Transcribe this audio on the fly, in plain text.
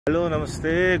Hello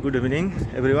नमस्ते good evening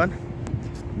everyone.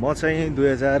 म चाहिँ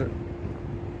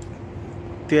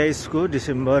 2023 को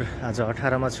डिसेम्बर आज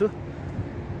 18 मा छु।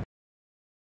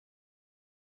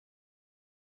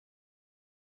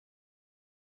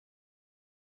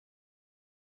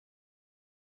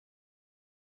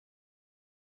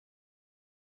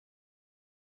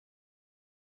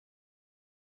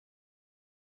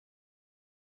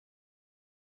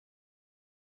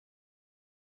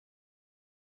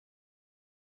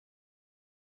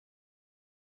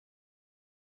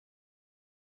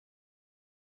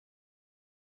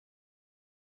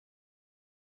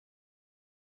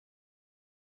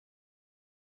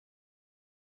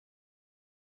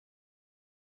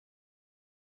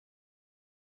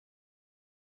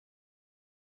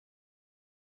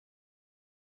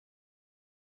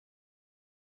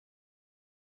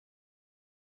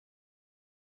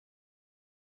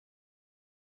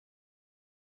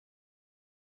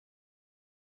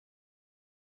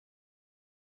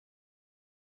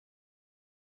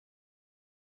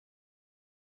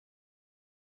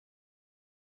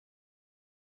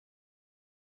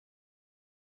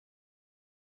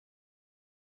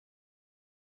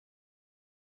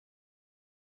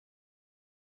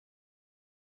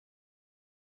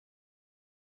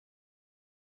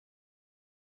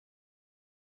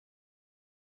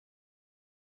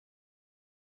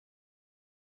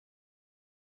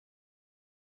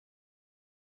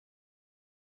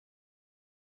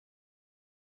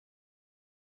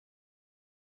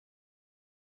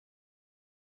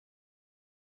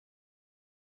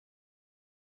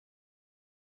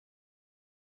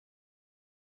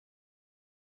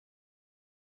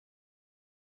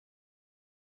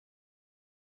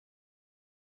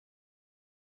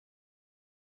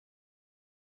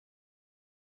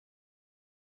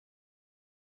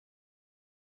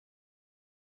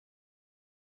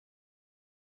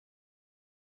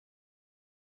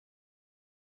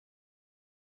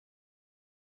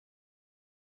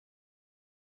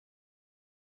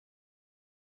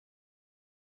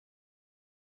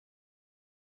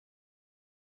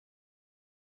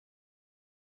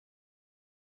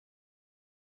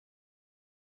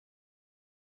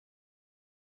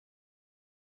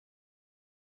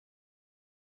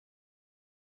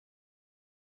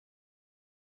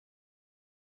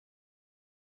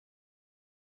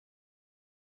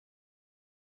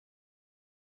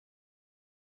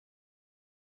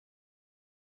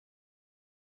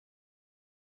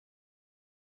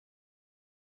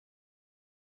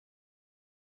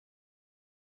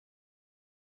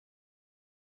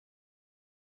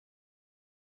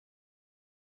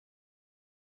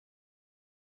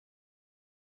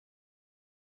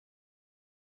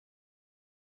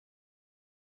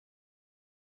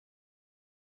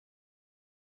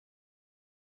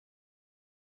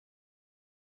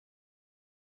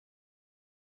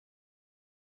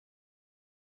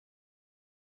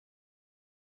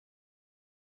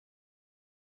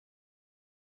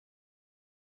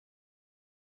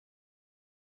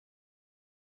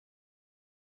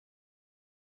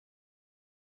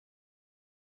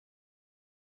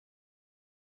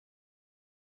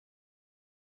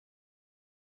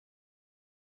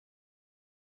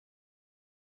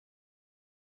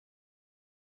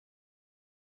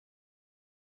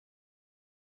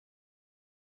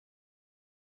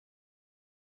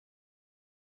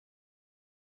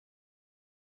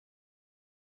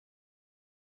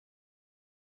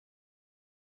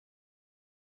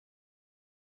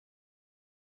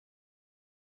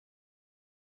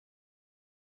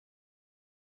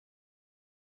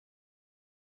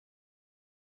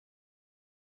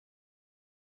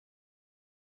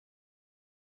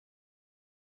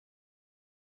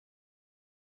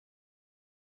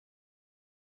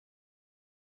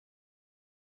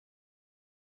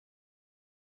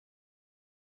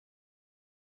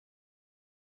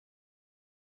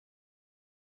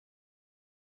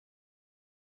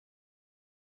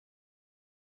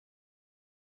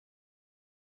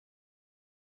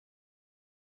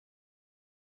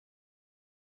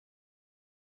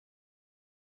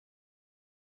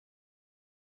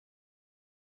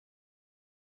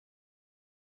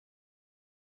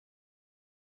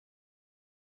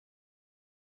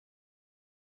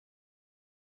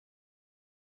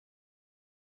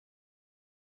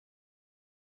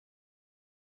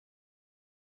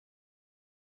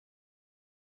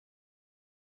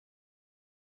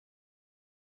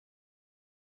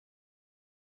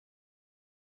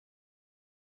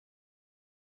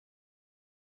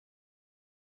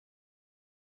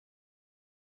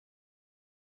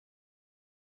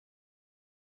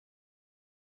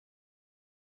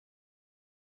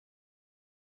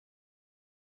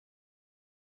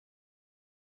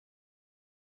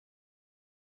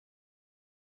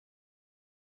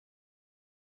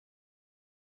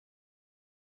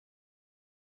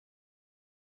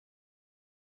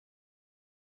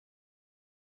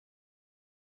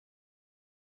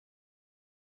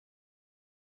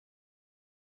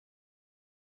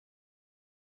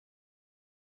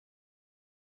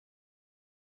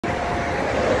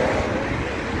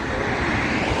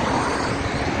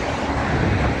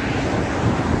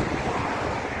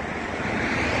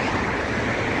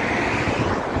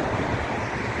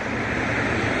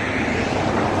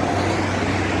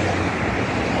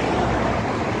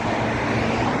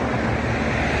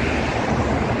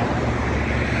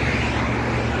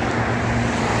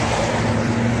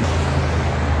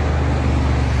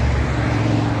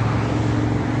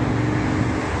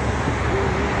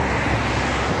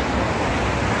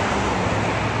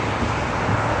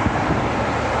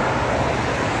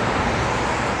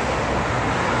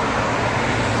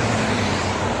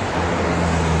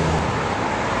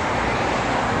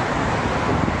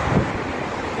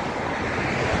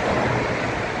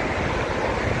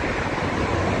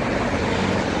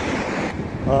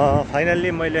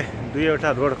 फाइनल्ली मैले 2वटा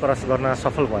रोड क्रस गर्न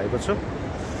सफल भएको छु।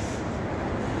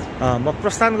 म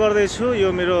प्रस्थान गर्दैछु।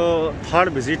 यो मेरो 3rd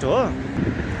भिजिट हो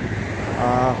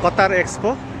कतार एक्सपो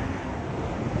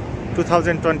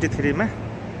 2023 मा।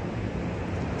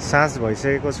 साँझ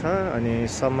भइसकेको छ अनि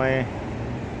समय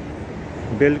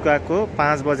बेलुकाको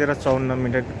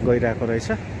 5:54 गइरहेको रहेछ।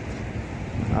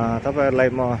 तपाईहरुलाई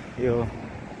म यो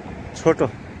छोटो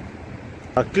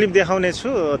क्लिप देखाउने छु,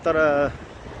 तर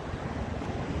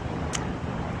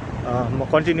म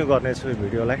कन्टिन्यू गर्नेछु यो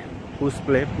भिडियोलाई। पुश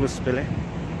प्ले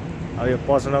अब यो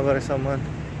पज नगरेसम्म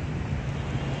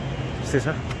त्यस्तै छ।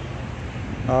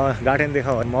 गार्डन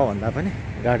देखाऊ म भन्दा पनि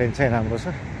गार्डन चाहिँ राम्रो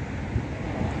छ,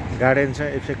 गार्डन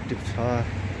चाहिँ इफेक्टिभ छ।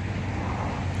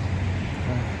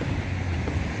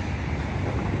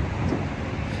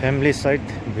 फ्यामिली सहित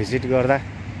भिजिट गर्दा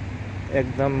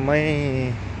एकदमै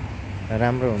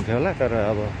राम्रो हुन्थ्यो होला, तर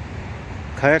अब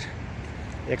खैर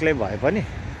एक्लै भए पनि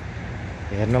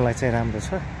हेर्नलाई चाहिँ राम्रो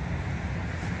छ।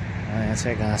 यहाँ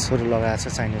चाहिँ घाँसहरू लगाएको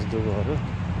छ, चाइनिज दुबोहरू।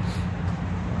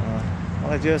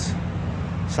 मलाई जो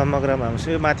समग्रमा हुन्छ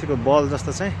यो माथिको बल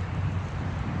जस्तो चाहिँ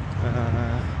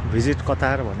भिजिट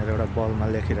कतार भनेर एउटा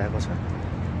बलमा लेखिरहेको छ।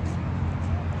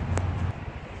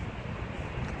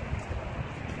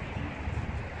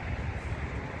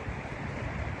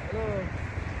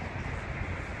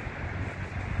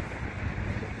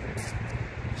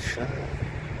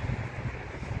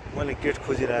 मैले गेट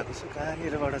खोजिरहेको छु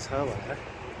कहाँनिरबाट छ भनेर।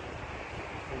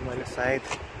 मैले सायद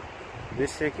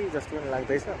बिर्सेँ कि जस्तो पनि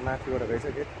लाग्दैछ, माथिबाट रहेछ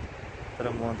गेट, तर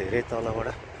म धेरै तलबाट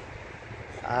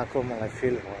आएको मलाई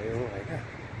फिल भयो होइन।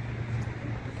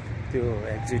 त्यो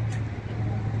एक्जिट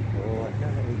हो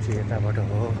होइन, उची यताबाट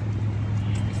हो।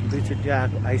 दुईचोटि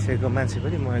आइसकेको मान्छे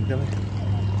पनि म एकदमै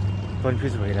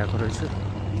कन्फ्युज भइरहेको रहेछु।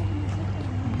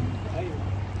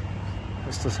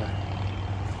 कस्तो छ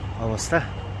अवस्था।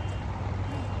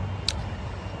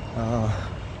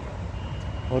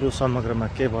 अरू समग्रमा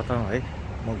के बताउँ है।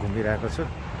 म घुमिरहेको छु।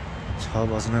 6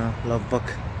 बज्न लगभग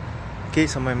केही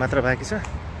समय मात्र बाँकी छ।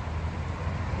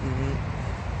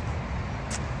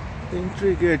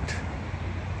 इन्ट्री गेट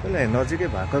पहिला नजिकै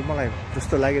भएको मलाई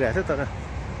जस्तो लागिरहेको थियो, तर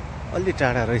अलि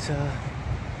टाढा रहेछ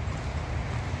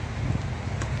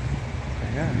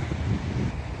होइन।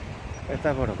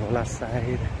 यताबाट होला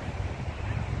सायद।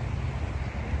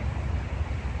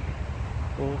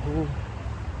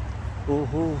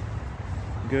 ओहो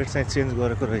गेट चाहिँ चेन्ज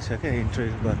गरेको रहेछ क्या। इन्ट्री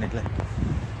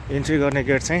गर्ने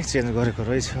गेट चाहिँ चेन्ज गरेको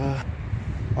रहेछ।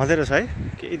 अँधेरो छ है,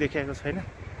 केही देखाएको छैन।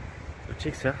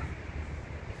 ठिक छ,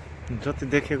 जति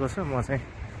देखेको छ म चाहिँ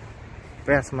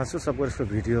प्रयासमा छु सब यसको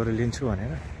भिडियोहरू लिन्छु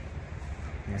भनेर।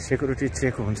 यहाँ सेक्युरिटी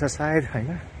चेक हुन्छ सायद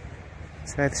होइन,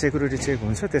 सायद सेक्युरिटी चेक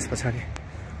हुन्छ। त्यस पछाडि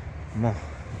म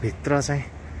भित्र चाहिँ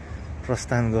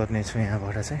प्रस्थान गर्नेछु।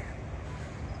 यहाँबाट चाहिँ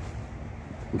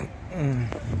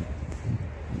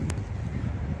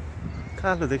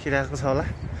कालो देखिरहेको छ होला।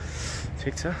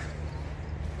 ठिक छ,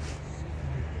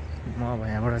 म अब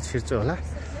यहाँबाट छिर्छु होला।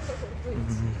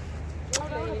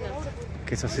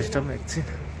 के छ सिस्टम एकछिन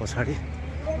पछाडि।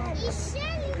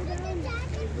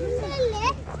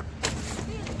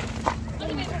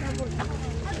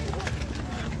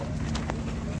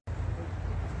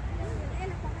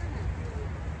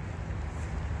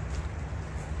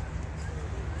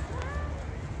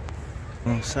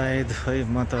 सायद है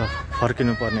म त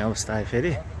फर्किनु पर्ने अवस्था आयो।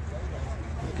 फेरि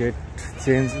गेट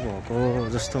चेन्ज भएको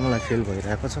जस्तो मलाई फिल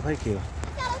भइरहेको छ। खै के हो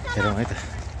हेरौँ है त।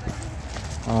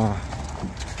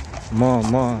 म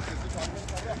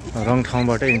रङ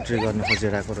ठाउँबाट इन्ट्री गर्न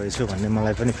खोजिरहेको रहेछु भन्ने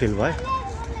मलाई पनि फिल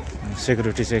भयो।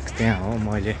 सेक्युरिटी चेक त्यहाँ हो,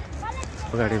 मैले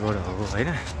अगाडिबाट हो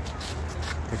होइन।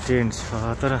 त्यो टेन्ट छ,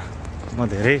 तर म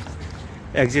धेरै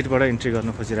एक्जिटबाट इन्ट्री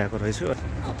गर्न खोजिरहेको रहेछु।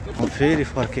 म फेरि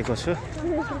फर्केको छु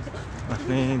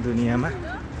आफ्नै दुनियाँमा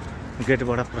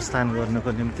गेटबाट प्रस्थान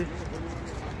गर्नको निम्ति।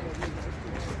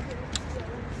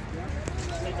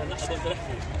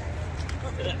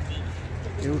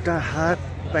 एउटा हात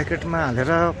प्याकेटमा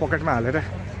हालेर पकेटमा हालेर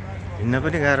हिँड्न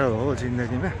पनि गाह्रो हो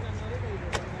जिन्दगीमा।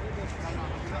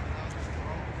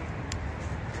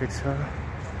 ठिक छ,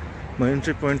 म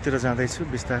इन्ट्री पोइन्टतिर जाँदैछु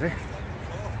बिस्तारै।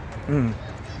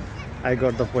 आई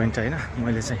गट द पोइन्ट होइन।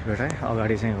 मैले चाहिँ भेटाएँ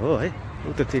अगाडि चाहिँ हो है,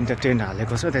 त्यो 3टा टेन्ट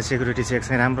हालेको छ। त्यहाँ सेक्युरिटी चेक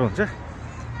चाहिँ राम्रो हुन्छ,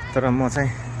 तर म चाहिँ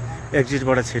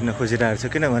एक्जिटबाट छिर्न खोजिरहेको छु।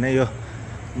 किनभने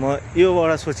म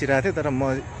योबाट सोचिरहेको थिएँ, तर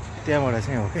म त्यहाँबाट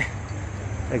चाहिँ हो कि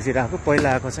एक्जिट आएको। पहिला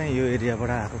आएको चाहिँ यो एरियाबाट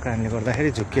आएको कारणले गर्दाखेरि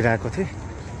झुक्किरहेको थिएँ।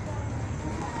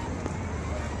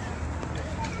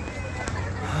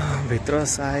 भित्र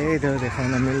सायद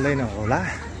देखाउन मिल्दैन होला,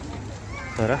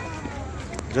 तर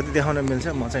जति देखाउन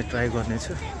मिल्छ म चाहिँ ट्राई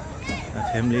गर्नेछु।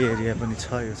 फ्यामिली एरिया पनि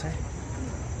छ यो चाहिँ।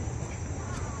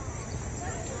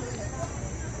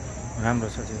 राम्रो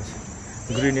छ त्यो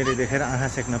ग्रिनरी देखेर आँखा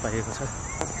सेक्न पाइएको छ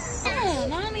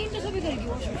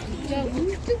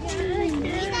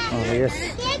यस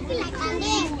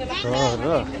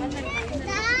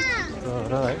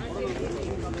तर है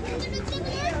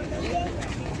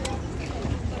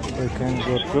we can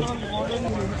go through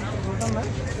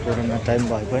corona time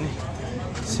भए पनि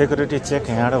सेक्युरिटी चेक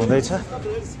यहाँबाट हुँदैछ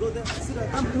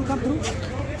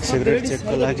सिगरेट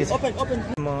चेकको लागि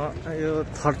म यो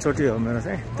थर्ड चोटि हो मेरो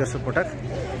चाहिँ तेस्रो पटक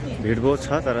भिड बहुत छ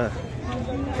तर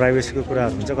प्राइभेसीको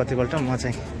कुराहरू हुन्छ कतिपल्ट म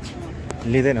चाहिँ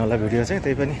लिँदैन होला भिडियो चाहिँ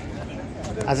त्यही पनि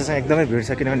आज चाहिँ एकदमै भिड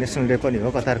छ किनभने नेसनल डे पनि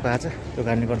हो कतारको आज त्यो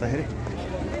कारणले गर्दाखेरि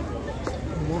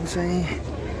म चाहिँ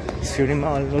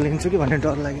सिडीमा लिन्छु कि भन्ने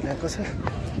डर लागिरहेको छ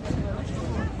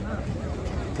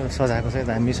तर सजाएको चाहिँ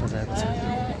दामी सजाएको छ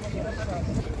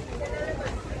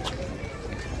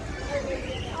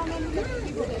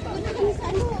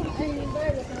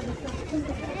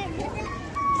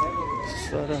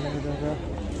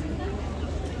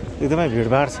एकदमै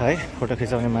भिडभाड छ है फोटो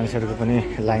खिचाउने मानिसहरूको पनि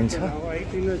लाइन छ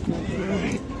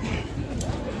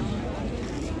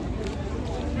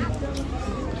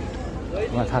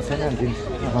मलाई थाहा छैन दिन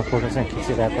फोटो चाहिँ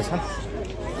खिचिरहेको छ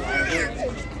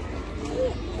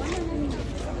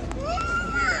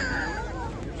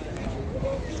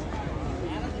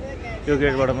यो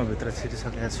गेटबाट म भित्र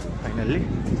छिरिसकेको छु फाइनल्ली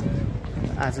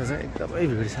आज चाहिँ एकदमै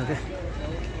भिड छ क्या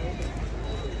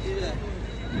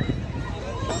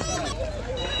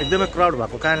एकदमै क्राउड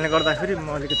भएको कारणले गर्दाखेरि म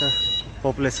अलिकति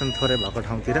पपुलेसन थोरै भएको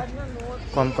ठाउँतिर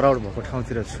कम क्राउड भएको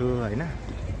ठाउँतिर छु होइन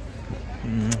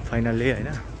फाइनल्ली होइन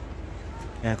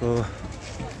यहाँको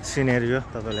सिनेरियो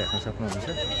तपाईँले हेर्न सक्नुहुन्छ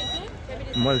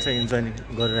मैले चाहिँ इन्जोय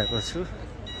गरिरहेको छु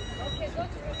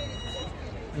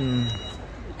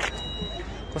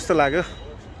कस्तो लाग्यो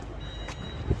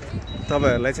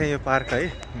तपाईँहरूलाई चाहिँ यो पार्क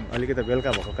है अलिकति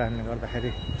बेलुका भएको कारणले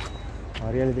गर्दाखेरि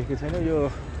हरियाली देखिएको छैन यो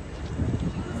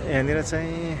यहाँनिर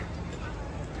चाहिँ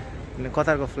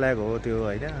कतारको फ्ल्याग हो त्यो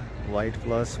होइन व्हाइट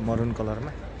प्लस मरुन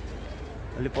कलरमा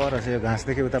अलि पर चाहिँ यो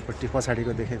घाँसदेखि उतापट्टि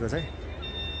पछाडिको देखेको चाहिँ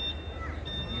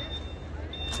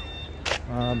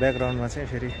ब्याकग्राउन्डमा चाहिँ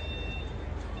फेरि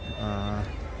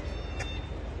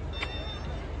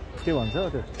के भन्छ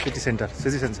त्यो सिटी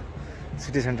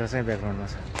सेन्टर चाहिँ ब्याकग्राउन्डमा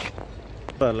छ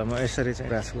तपाईँहरूलाई म यसरी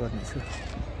चाहिँ रास गर्नेछु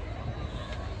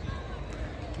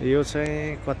यो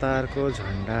चाहिँ कतारको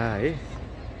झन्डा है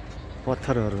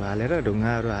पत्थरहरू हालेर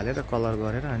ढुङ्गाहरू हालेर कलर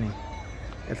गरेर अनि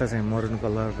यता चाहिँ मरुन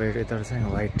कलर रेड यता चाहिँ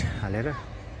व्हाइट हालेर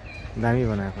दामी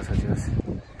बनाएको छ त्यो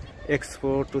एक्सपो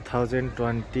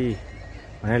 2020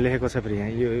 भनेर लेखेको छ फेरि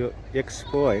यहाँ यो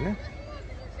एक्सपो होइन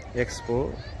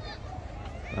एक्सपो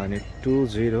अनि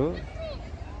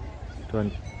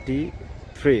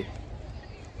 2023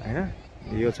 होइन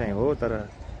यो चाहिँ हो तर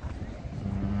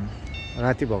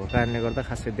राति भएको कारणले गर्दा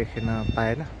खासै देख्न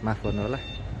पाएन माफ गर्नु होला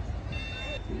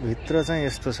भित्र चाहिँ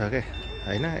यस्तो छ क्या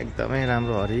होइन एकदमै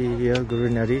राम्रो हरियो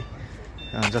ग्रिनरी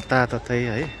जताततै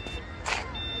है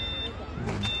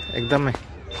एकदमै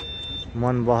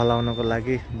मन बहलाउनको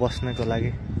लागि बस्नको लागि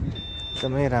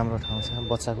एकदमै राम्रो ठाउँ छ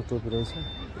बच्चाको टोपी रहेछ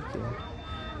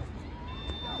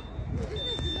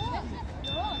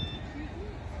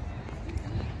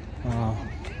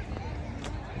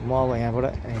म अब यहाँबाट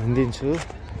हिँडिदिन्छु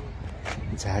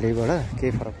झाडीबाट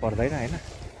केही फरक पर्दैन होइन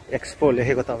एक्सपो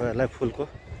लेखेको तपाईँहरूलाई फुलको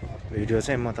भिडियो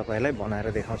चाहिँ म तपाईँलाई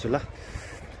बनाएर देखाउँछु ल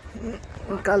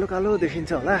कालो कालो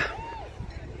देखिन्छ होला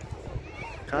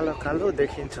कालो कालो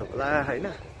देखिन्छ होला होइन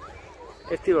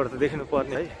यतिबाट त देख्नु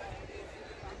पर्ने है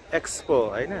एक्सपो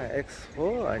होइन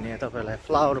एक्सपो अनि तपाईँलाई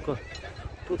फ्लावरको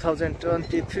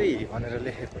 2023 भनेर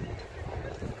लेखेको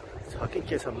छ कि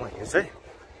के छ म हेर्छु है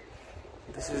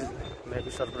this is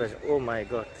maybe surprise oh my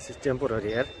God this is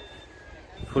temporary यार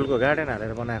फुलको गार्डन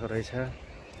हालेर बनाएको रहेछ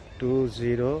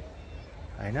 20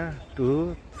 होइन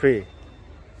 23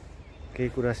 केही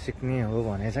कुरा सिक्ने हो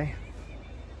भने चाहिँ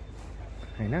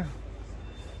होइन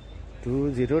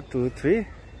 2023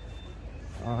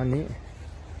 अनि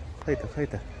खै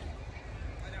त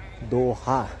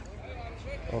दोहा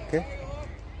ओके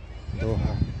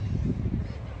दोहा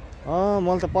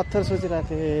मैले त पत्थर सोचिरहेको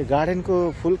थिएँ गार्डनको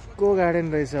फुलको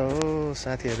गार्डन रहेछ हो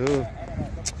साथीहरू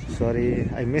सरी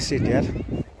आई मिस इट यार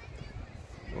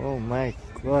ओ माई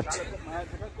गड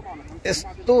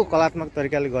यस्तो कलात्मक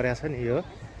तरिकाले गरेको छ नि यो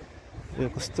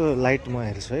कस्तो लाइट म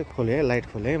हेर्छु है लाइट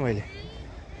खोलेँ मैले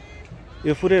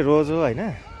यो पुरै रोज हो होइन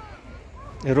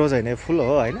यो रोज होइन फुल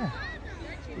हो होइन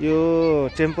यो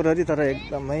टेम्पोररी तर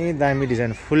एकदमै दामी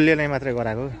डिजाइन फुलले नै मात्रै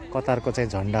गराएको कतारको चाहिँ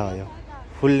झन्डा हो यो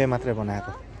फुलले मात्रै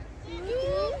बनाएको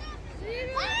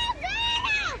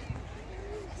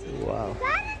वाउ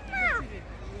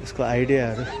यसको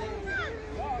आइडियाहरू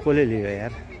कसले लियो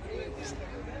यार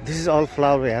दिस इज अल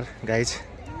फ्लावर यार गाइज,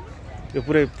 यो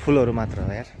पुरै फुलहरू मात्र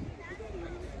हो यार।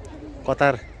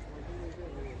 कतार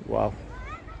वाउ,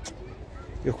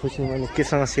 यो खुसी मैले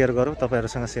केसँग सेयर गरौँ,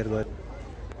 तपाईँहरूसँग सेयर गरेँ।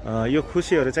 यो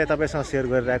खुसीहरू चाहिँ तपाईँसँग सेयर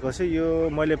गरिरहेको छु। यो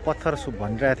मैले पत्थर सुप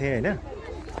भनिरहेको थिएँ होइन,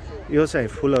 यो चाहिँ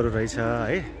फुलहरू रहेछ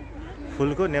है।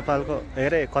 फुलको नेपालको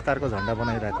हेरे कतारको झन्डा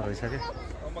बनाइरहेको रहेछ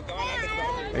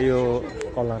क्या यो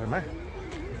कलरमा।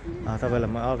 तपाईँलाई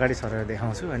म अगाडि सरेर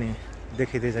देखाउँछु अनि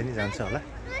देखिँदै चाहिँ नि जान्छ होला।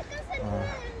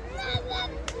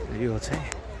 यो चाहिँ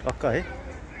टक्क है,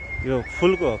 यो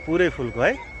फुलको पुरै फुलको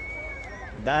है,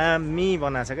 दामी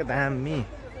बनाएको छ क्या, दामी।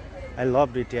 आई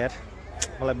लभ इट यार,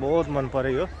 मलाई बहुत मन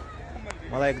पर्यो यो,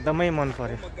 मलाई एकदमै मन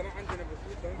पर्यो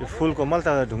यो फुलको। मैले त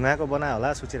ढुङ्गाको बनायो होला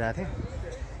सोचिरहेको थिएँ,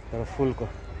 तर फुलको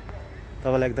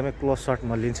तपाईँलाई एकदमै क्लोज सट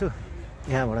म लिन्छु।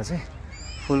 यहाँबाट चाहिँ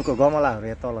फुलको गमलाहरू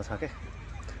यहाँ तल छ क्या,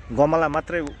 गमला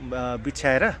मात्रै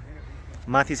बिछ्याएर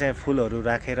माथि चाहिँ फुलहरू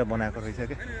राखेर बनाएको रहेछ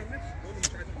क्या।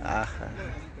 आहा,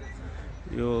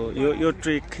 यो यो यो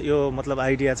ट्रिक, यो मतलब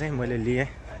आइडिया चाहिँ मैले लिएँ,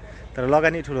 तर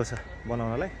लगानी ठुलो छ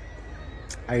बनाउनलाई।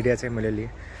 आइडिया चाहिँ मैले लिएँ,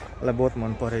 मलाई बहुत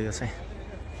मन पर्यो यो चाहिँ।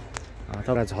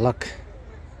 तपाईँ झलक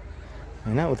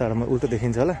होइन, उताबाट म उल्टो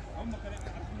देखिन्छ होला,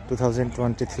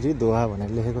 2023 दोहा भनेर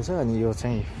लेखेको छ। अनि यो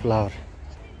चाहिँ फ्लावर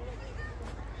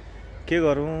के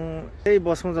गरौँ, त्यही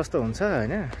बसौँ जस्तो हुन्छ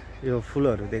होइन यो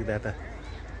फुलहरू देख्दा त।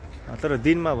 तर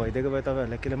दिनमा भइदिएको भए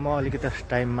तपाईँहरूलाई किन म अलिकति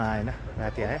टाइममा आएन,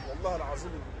 राति आएँ।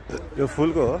 यो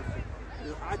फुलको हो।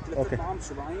 Okay,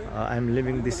 I am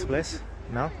living this place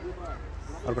now.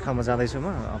 अर्को ठाउँमा जाँदैछु म,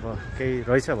 अब केही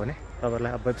रहेछ भने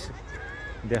तपाईँहरूलाई अब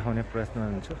देखाउने प्रयत्न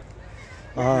हुन्छु।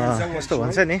 यस्तो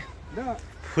भन्छ नि,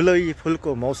 फुलै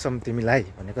फुलको मौसम तिमीलाई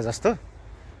भनेको जस्तो,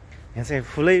 यहाँ चाहिँ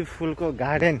फुलै फुलको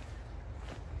गार्डन।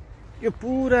 यो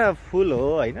पुरा फुल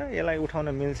हो होइन, यसलाई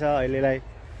उठाउन मिल्छ। अहिलेलाई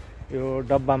यो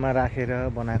डब्बामा राखेर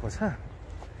बनाएको छ,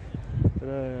 तर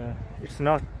इट्स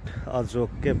नट अ जोक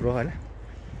के ब्रो होइन,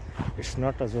 इट्स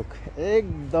नट अ जोक।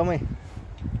 एकदमै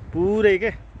पुरै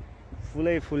के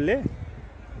फुलै फुलले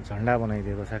झन्डा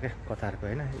बनाइदिएको छ क्या कतारको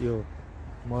होइन। यो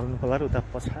मरुन कलर उता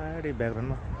पछाडि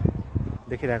ब्याकग्राउन्डमा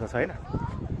देखिरहेको छ होइन।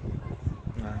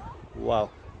 वाउ,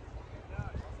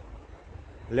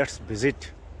 लेट्स भिजिट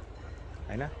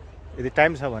होइन, यदि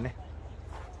टाइम छ भने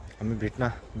हामी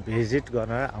भिजिट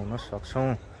गर्न आउन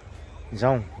सक्छौँ,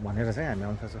 जाउँ भनेर चाहिँ हामी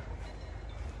आउन सक्छौँ।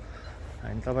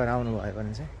 होइन तपाईँहरू आउनुभयो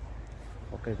भने चाहिँ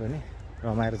पक्कै पनि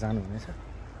रमाएर जानुहुनेछ।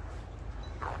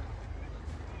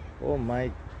 ओ माई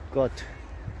गड,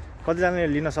 कतिजनाले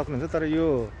लिन सक्नुहुन्छ, तर यो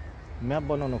म्याप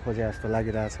बनाउनु खोजे जस्तो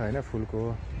लागिरहेछ होइन फुलको।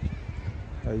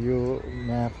 यो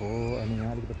म्याप हो अनि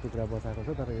यहाँ अलिकति टुक्रा बचाएको छ,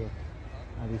 तर यो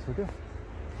आदि छुट्यो।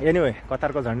 एनिवे,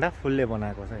 कतारको झन्डा फुलले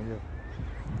बनाएको छ। यो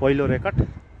पहिलो रेकर्ड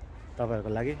तपाईँहरूको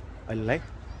लागि अहिलेलाई,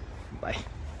 बाई।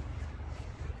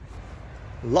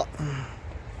 ल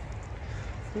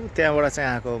त्यहाँबाट चाहिँ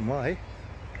आएको म है।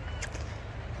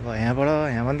 अब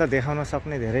यहाँभन्दा देखाउन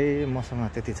सक्ने धेरै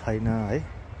मसँग त्यति छैन है।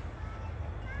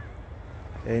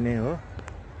 यही नै हो,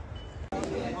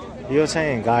 यो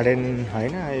चाहिँ गार्डन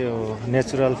होइन, यो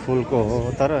नेचुरल फुलको हो,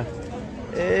 तर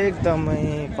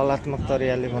एकदमै कलात्मक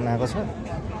तरिकाले बनाएको छ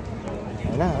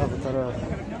होइन। अब तर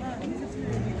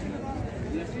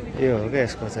यो हो क्या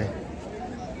यसको चाहिँ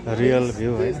रियल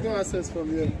भ्यू है।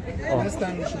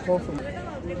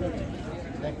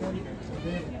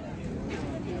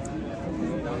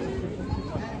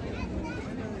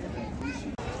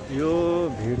 यो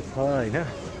भिड छ होइन,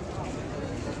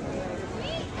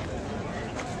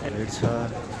 भिड छ,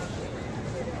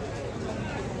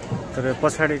 तर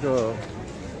पछाडिको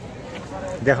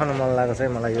देखाउन मन लागेको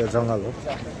चाहिँ मलाई यो जङ्गल हो,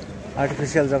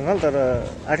 आर्टिफिसियल जङ्गल। तर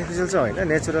आर्टिफिसियल चाहिँ होइन,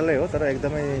 नेचुरलै हो, तर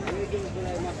एकदमै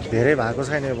धेरै भएको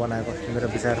छैन यो बनाएको मेरो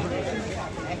विचारमा।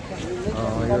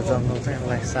 यो जङ्गल चाहिँ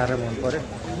मलाई साह्रै मन पर्यो।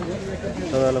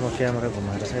 तपाईँलाई म क्यामेरा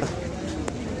घुमाएर चाहिँ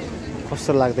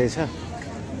कस्तो लाग्दैछ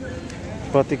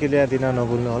प्रतिक्रिया दिन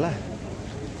नभुल्नु होला।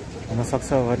 हुनसक्छ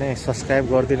भने सब्सक्राइब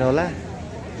गरिदिनु होला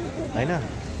होइन,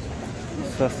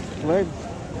 सब्सक्राइब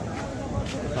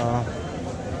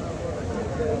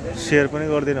सेयर पनि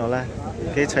गरिदिनु होला,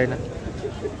 केही छैन।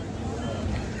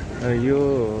 यो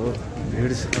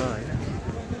भिड छ होइन,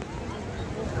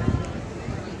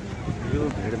 यो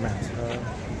भिडमा छ।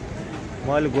 म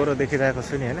अहिले गोरो देखिरहेको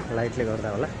छु नि होइन, लाइटले गर्दा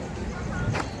होला।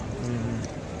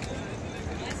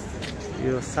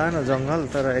 यो सानो जङ्गल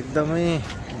तर एकदमै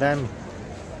दामी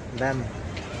दामी।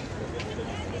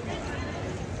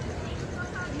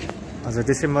 हजुर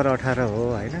डिसेम्बर 18 हो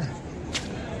होइन,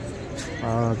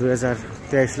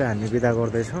 2023लाई हामी बिदा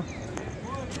गर्दैछौँ।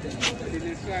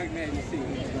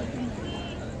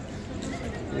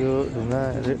 यो ढुङ्गा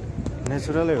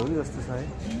नेचुरलै हो कि जस्तो छ है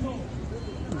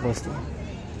बस्ती।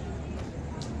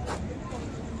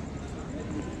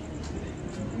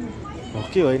 हो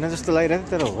कि होइन जस्तो लागिरहेको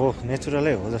तर हो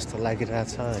नेचुरलै हो जस्तो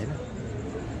लागिरहेछ होइन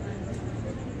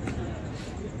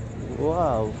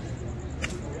वाउ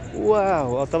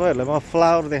वाउ तपाईँहरूलाई म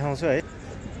फ्लावर देखाउँछु है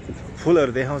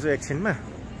फुलहरू देखाउँछु एकछिनमा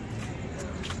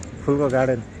फुलको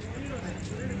गार्डन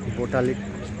बोटानिक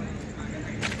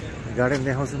गार्डन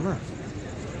देखाउँछु म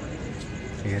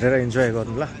हेरेर इन्जोय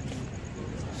गर्नु ल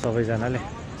सबैजनाले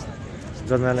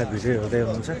जनालाई भिडियो हेर्दै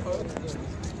हुनुहुन्छ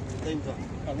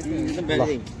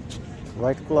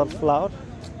व्हाइट कलर फ्लावर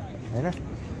हैन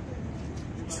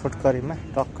छोटकरीमा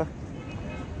टक्क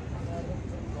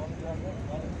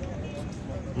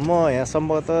म यहाँ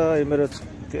सम्भवतः मेरो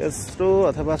तेस्रो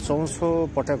अथवा चौथो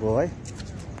पटक हो है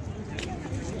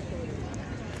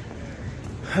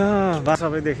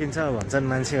सबै देखिन्छ भन्छन्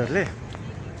मान्छेहरूले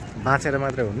बाँचेर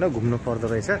मात्रै हुन्न घुम्नु पर्दो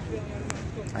रहेछ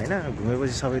हैन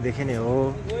घुमेपछि सबै देखिने हो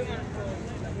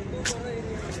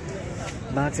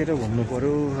बाँचेर घुम्नु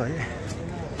पर्यो है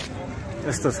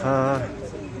यस्तो छ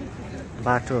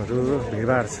बाटोहरू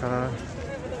भिडभाड छ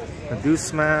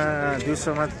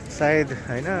दिउँसोमा सायद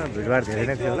हैन भिडभाड धेरै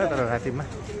नै थियो होला तर रातिमा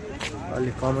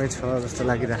अलि कमै छ जस्तो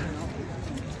लागिरहेको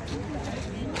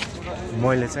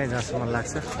मैले चाहिँ जहाँसम्म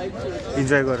लाग्छ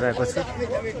इन्जोय गरिरहेको छु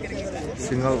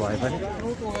सिङ्गल भए पनि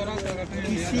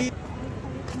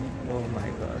ओ माई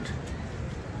गड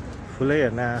फुलै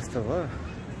हेर्न जस्तो हो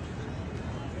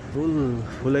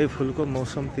फुलै फुलको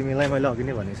मौसम तिमीलाई मैले अघि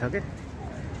नै भनिसकेँ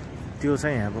त्यो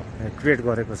चाहिँ अब क्रिएट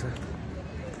गरेको छ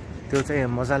त्यो चाहिँ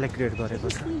मजाले क्रिएट गरेको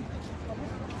छ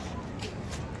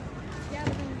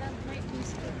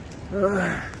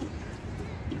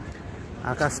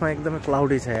आकाशमा एकदमै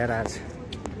क्लाउडी छ यार आज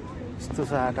यस्तो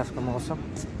छ आकाशको मौसम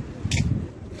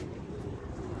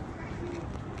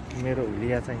मेरो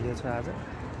हुलिया चाहिँ यो छ आज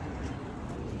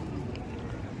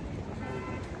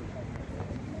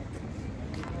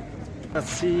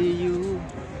see you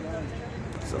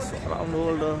just around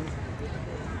world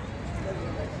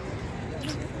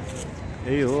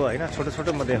यही हो हैन छोटो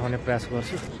छोटो म देखाउने प्रयास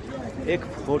गर्छु एक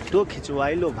फोटो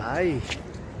खिचवाइलो भाइ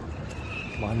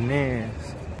भन्ने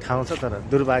ठाउँ छ तर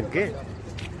दुर्भाग्य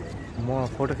म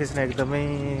फोटो खिच्न एकदमै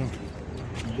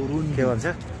के भन्छ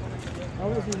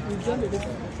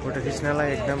फोटो खिच्नलाई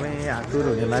एकदमै आतुर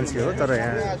हुने मान्छे हो तर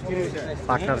यहाँ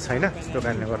पार्टनर छैन त्यो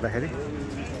कारणले गर्दाखेरि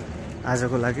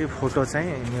आजको लागि फोटो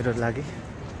चाहिँ मेरो लागि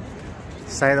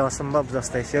सायद असम्भव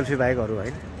जस्तै सेल्फी बाइकहरू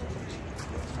होइन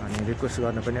अनि रिक्वेस्ट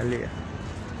गर्न पनि अलि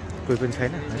कोही पनि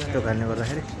छैन त्यो कारणले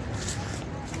गर्दाखेरि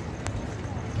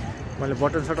मैले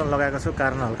बटन सटन लगाएको छु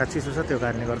कारण हल्का चिसो छ त्यो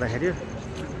कारणले गर्दाखेरि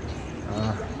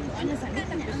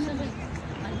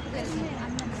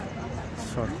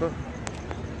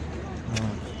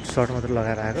सर्ट मात्र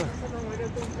लगाएर आएको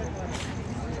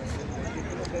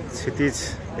क्षितिज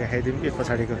देखाइदिउँ कि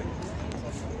पछाडिको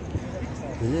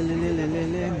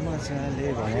ले मजाले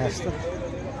भने जस्तो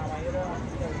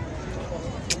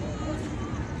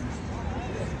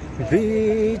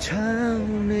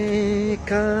बिछाउने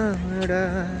काँडा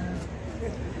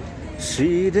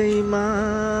सिधैमा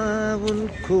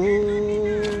उनको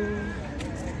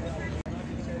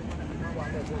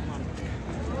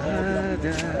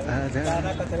आधा आधा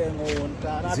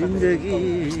जिन्दगी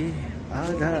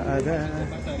आधा आधा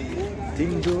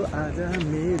तिम्रो आधा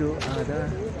मेरो आधा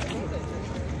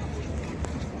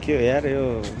के हो यार यो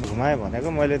घुमायो भनेको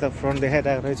मैले त फ्रन्ट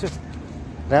देखाइरहेको रहेछु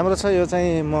राम्रो छ यो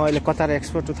चाहिँ म अहिले कतार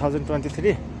एक्सपो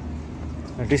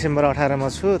 2023 डिसेम्बर 18 मा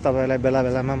छु तपाईलाई बेला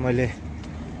बेलामा मैले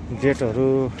डेटहरू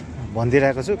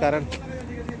भनिदिरहेको छु कारण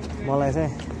मलाई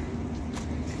चाहिँ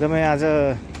एकदमै आज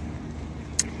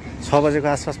 6 बजेको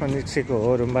आसपासमा निस्केको हो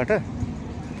रुमबाट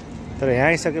तर यहाँ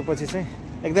आइसकेपछि चाहिँ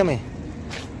एकदमै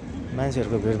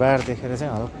मान्छेहरूको भिडभाड देखेर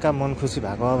चाहिँ हल्का मन खुसी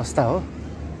भएको अवस्था हो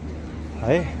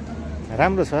है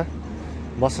राम्रो छ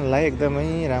बस्नलाई एकदमै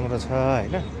राम्रो छ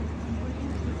हैन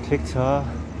ठिक छ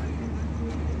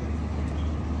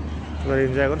ल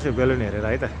इन्जोय गर्छु बेलुन हेरेर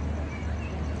है त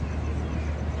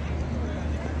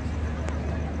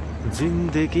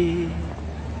जिन्दगी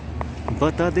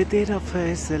बता दे तेरा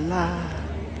फैसला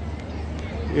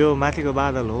यो माथिको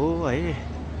बादल हो है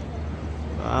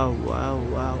वाउ वाउ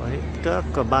वाउ है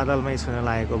टक्क बादलमै छुन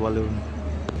लागेको बलुन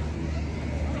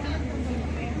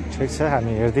ठिक छ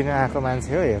हामी हेर्दिन आएको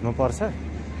मान्छे हो हेर्नुपर्छ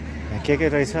के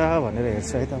रहेछ भनेर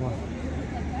हेर्छु है त म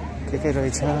के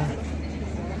रहेछ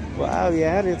वाउ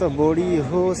यार यो त बोडी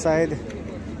हो सायद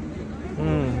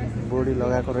बोडी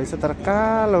लगाएको रहेछ तर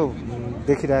कालो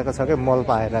देखिरहेको छ क्या मल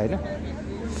पाएर हैन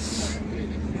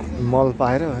मल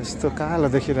पाएर यस्तो कालो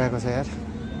देखिरहेको छ यार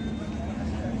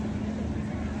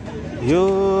यो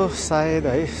सायद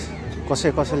है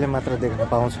कसैले मात्र देख्न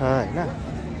पाउँछ हैन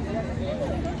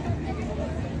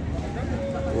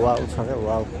वाउ छ क्या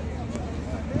वाउ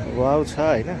वाउ छ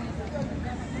हैन।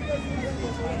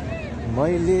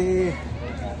 मैले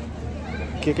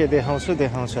के देखाउँछु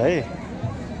है,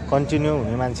 कन्टिन्यू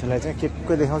हुने मान्छेलाई चाहिँ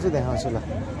के देखाउँछु ल।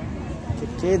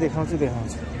 के देखाउँछु।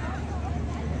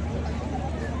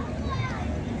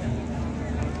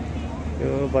 यो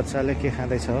बच्चाले के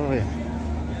खाँदैछ हो यहाँ?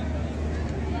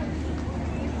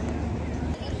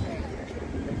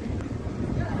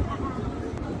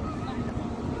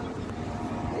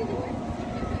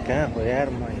 कहाँ हो यार,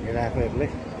 म हिँडिरहेको एक्लै।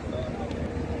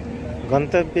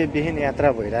 गन्तव्यविहीन यात्रा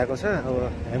भइरहेको छ। अब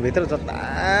यहाँभित्र जता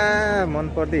मन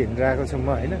पर्दै हिँडिरहेको छु म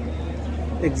होइन।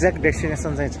 एक्ज्याक्ट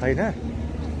डेस्टिनेसन चाहिँ छैन।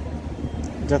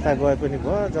 जता गए पनि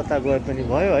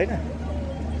भयो होइन।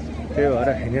 त्यही भएर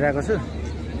हिँडिरहेको छु।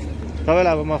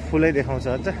 तपाईँलाई अब म फुलै देखाउँछु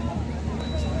अझ।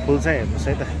 फुल चाहिँ हेर्नुहोस्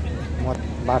है त म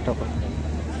बाटोको।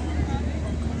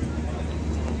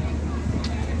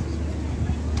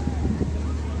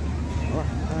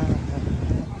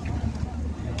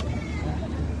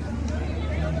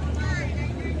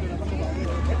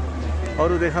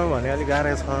 अरू देखाउँ भने अलिक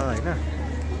गाह्रो छ होइन।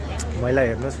 मैला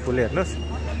हेर्नुहोस्, फुल हेर्नुहोस्।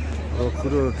 अब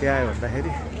कुरो के आयो भन्दाखेरि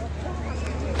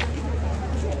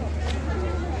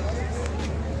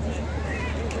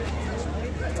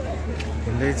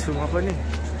हिँड्दैछु म पनि,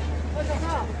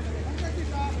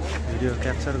 भिडियो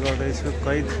क्याप्चर गर्दैछु,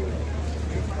 कैद।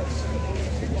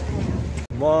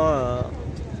 म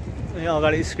यहाँ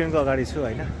अगाडि स्क्रिनको अगाडि छु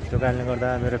होइन। त्यो कारणले गर्दा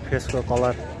मेरो फेसको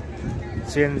कलर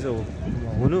चेन्ज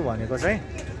हुनु भनेको चाहिँ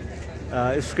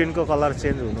स्क्रिनको कलर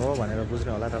चेन्ज हुनु हो भनेर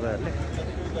बुझ्नु होला तपाईँहरूले।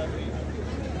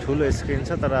 ठुलो स्क्रिन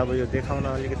छ तर अब यो देखाउन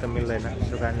अलिकति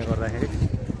मिल्दैन। त्यो कारणले गर्दाखेरि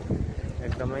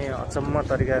एकदमै अचम्म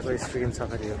तरिकाको स्क्रिन छ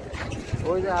फेरि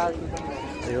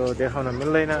यो देखाउन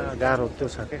मिल्दैन, गाह्रो त्यो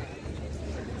छ कि।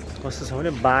 कस्तो छ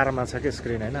भने बारमा छ कि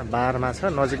स्क्रिन होइन। बारमा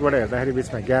छ, नजिकबाट हेर्दाखेरि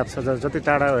बिचमा ग्याप छ। जति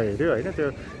टाढा हेऱ्यो होइन त्यो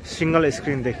सिङ्गल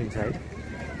स्क्रिन देखिन्छ है।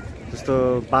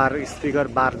 जस्तो बार स्पिकर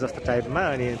बार जस्तो टाइपमा,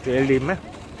 अनि त्यो एलडीमा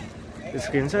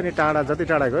स्क्रिन छ। अनि टाढा जति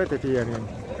टाढा गयो त्यति अनि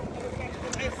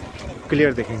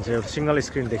क्लियर देखिन्छ। यो सिङ्गल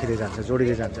स्क्रिन देखिँदै जान्छ,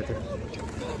 जोडिँदै जान्छ त्यो।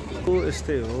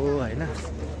 यस्तै हो होइन।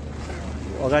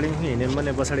 अगाडि हिँड्यो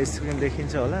भने पछाडि स्क्रिन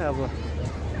देखिन्छ होला। अब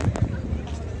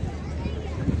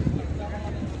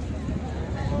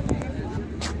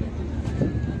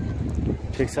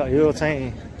ठिक छ। यो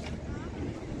चाहिँ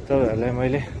तपाईँहरूलाई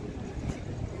मैले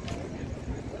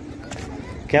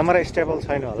क्यामेरा स्टेबल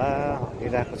छैन होला,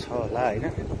 हिँडिरहेको छ होला होइन।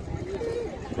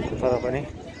 तर पनि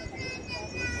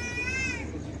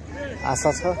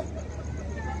आशा छ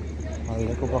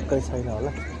हल्लेको पक्कै छैन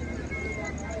होला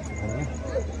होइन।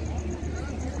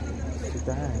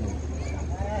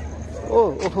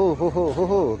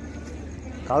 ओहो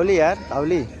काउली यार,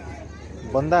 काउली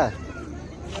बन्दा।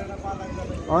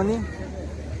 अनि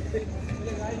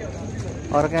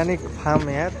अर्ग्यानिक फार्म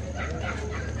यार।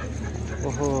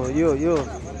 ओहो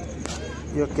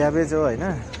यो क्याबेज हो होइन।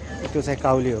 त्यो चाहिँ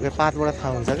काउली हो क्या, पातबाट थाहा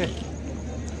हुन्छ क्या।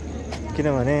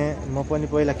 किनभने म पनि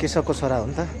पहिला कृषकको छोरा हो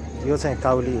नि त। यो चाहिँ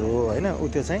काउली हो होइन। ऊ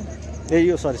त्यो चाहिँ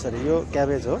यो सरी यो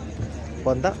क्याबेज हो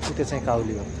बन्दा, ऊ त्यो चाहिँ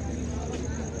काउली हो।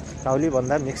 काउली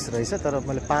भन्दा मिक्स रहेछ, तर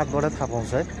मैले पातबाट थाहा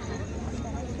पाउँछु है।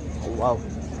 वाउ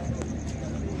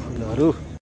फुलहरू।